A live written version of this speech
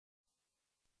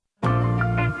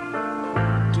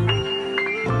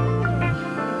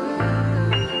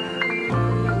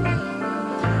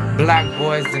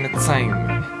WC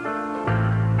Entertainment.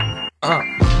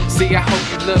 See, I hope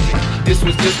you love it. This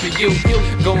was just for you.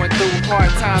 Going through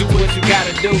hard times, do what you gotta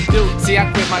do. See, I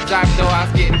quit my job though I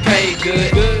was getting paid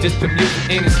good. Just put music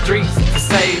in the streets to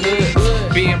save hoods.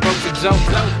 Being broke's a joke,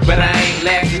 but I ain't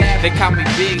laughing. They call me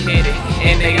big-headed,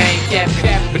 and they ain't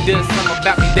capping. But there's something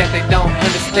about me that they don't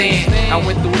understand. I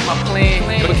went through with my plan,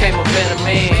 became a better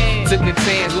man. Took a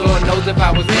chance, Lord knows if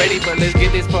I was ready. But let's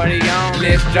get this party on,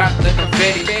 let's drop the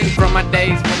confetti. From my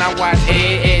days when I watched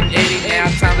Ed and Eddie, now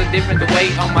times are different, the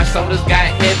weight on my shoulders got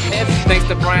heavy. Thanks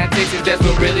to Brian, Texas, that's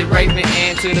what really raised me.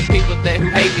 And to the people that who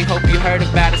hate me, hope you heard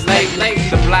about us lately.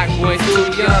 The Blockboyz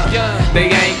too young, they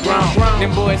ain't grown.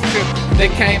 Them boys trippin', they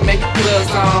can't make a club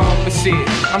song. But shit,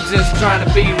 I'm just trying to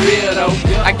be real though.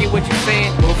 I get what you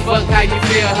saying, but fuck how you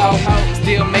feel, ho.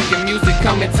 Still making music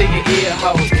coming to your ear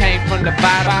holes. Came from the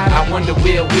bottom, I wonder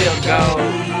where we'll go.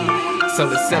 So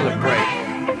let's celebrate.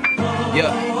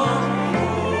 Yeah.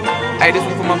 Hey, this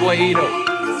one for my boy Edo.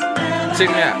 Check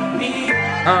me out.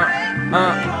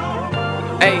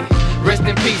 Hey, rest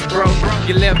in peace, bro.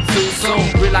 You left too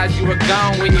soon. Realized you were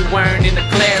gone when you weren't in the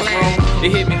classroom.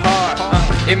 It hit me hard.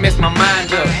 It messed my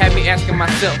mind up. Had me asking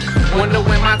myself, wonder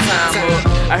when my time up.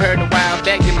 I heard a while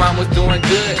back your mom was doing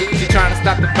good. She trying to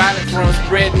stop the violence from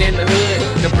spreading in the hood.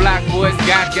 The Blockboyz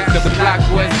got you. The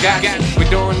Blockboyz got you. We're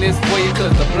doing this for you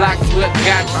cause the block's what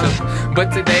got you.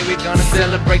 But today we're gonna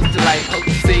celebrate your life. Hope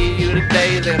to see you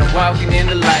today that I'm walking in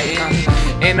the light.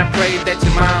 And I pray that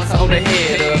your moms hold her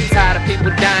head up. Tired of people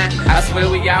dying, I swear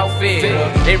we all fed up.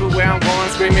 Everywhere I'm going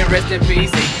screaming rest in peace.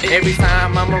 Every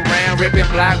time I'm around ripping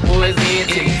Blockboyz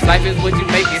Ent. Life is what you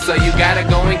make it, so you gotta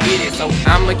go and get it. So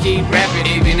I'ma keep rapping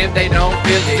even if they don't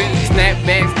feel it.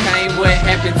 Snapbacks came, what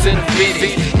happened to the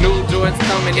fitted? New Jordans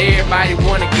coming, everybody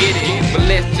wanna get it. But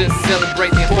let's just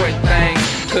celebrate the important things,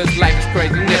 cause life is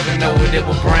crazy, you never know what it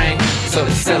will bring. So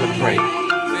let's celebrate.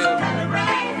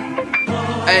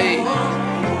 Hey,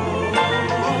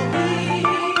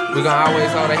 we gon' always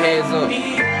hold our heads up.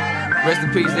 Rest in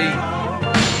peace, D.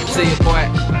 See you, boy.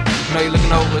 I know you're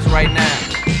looking over us right now.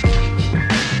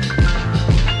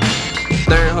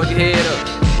 Third, hold your head up.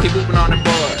 Keep moving on them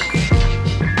boards.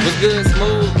 What's good,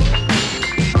 smooth?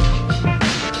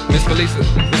 Miss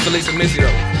Felicia, miss you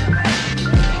though.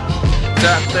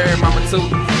 Shout out to Third, Mama too,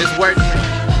 Miss Workman.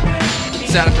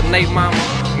 Shout out to Nate Mama,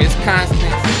 Miss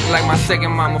Constance, like my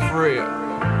second mama for real.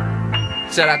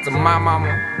 Shout out to my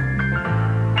mama.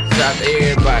 Shout out to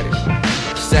everybody.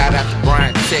 Shout out to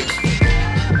Brian, Texas.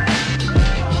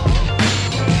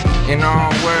 In our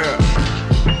own world,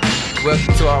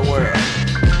 welcome to our world.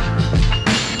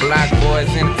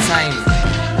 WC Entertainment.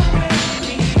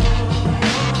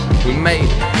 We made it.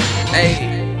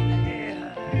 Hey.